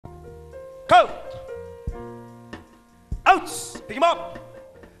Go. Out. Pick him up.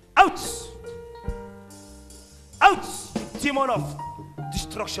 Out. Out. Demon of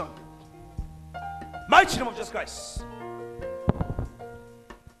destruction. Mighty name of Jesus Christ.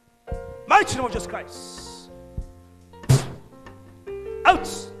 Mighty name of Jesus Christ. Out.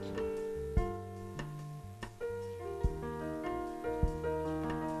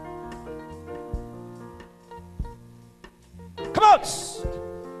 Come out.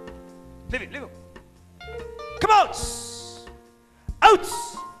 Leave it, leave it. Come out. Out.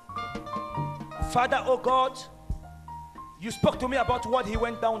 Father, oh God, you spoke to me about what he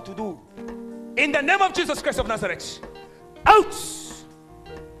went down to do. In the name of Jesus Christ of Nazareth. Out.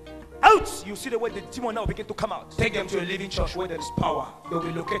 Out. You see the way the demon now begin to come out. Take them to a living church where there is power. They will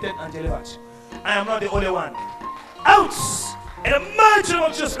be located and delivered. I am not the only one. Out. In the mighty name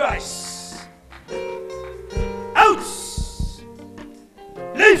of Jesus Christ. Out.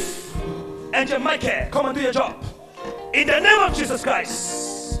 Leave. Angel Michael, come and do your job. In the name of Jesus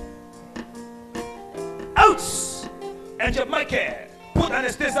Christ. Out. Angel Michael, put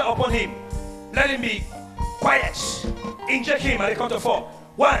anesthesia upon him. Let him be quiet. Inject him at the count of 4.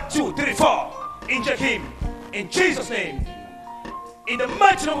 1, 2, 3, 4. Inject him. In Jesus' name. In the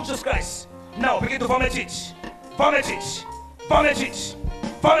mighty name of Jesus Christ. Now begin to vomit it. Vomit it. Vomit it.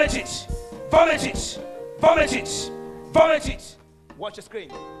 Vomit it. Vomit it. Vomit it. Vomit it. Watch the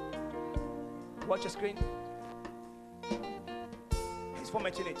screen. Watch the screen. He's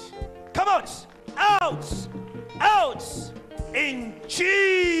vomiting it. Come out. Out. Out. In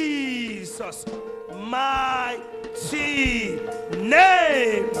Jesus' mighty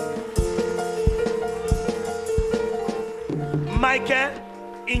name. Michael,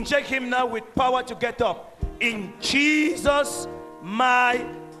 inject him now with power to get up. In Jesus'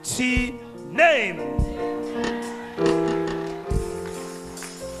 mighty name.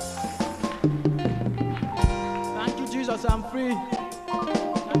 Thank you, Jesus. I'm free.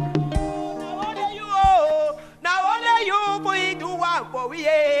 For we,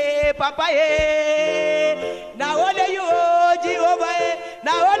 Papa, now only you, Jehovah,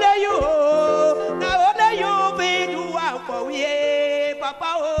 now only you, be do one for we, Papa,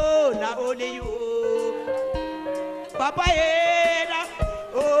 now only you, Papa,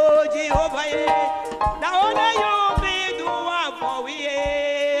 oh Jehovah, now only you be do one for we,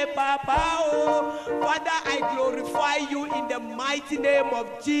 Papa, Father, I glorify you in the mighty name of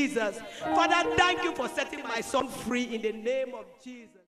Jesus. Father, thank you for setting my son free in the name of Jesus.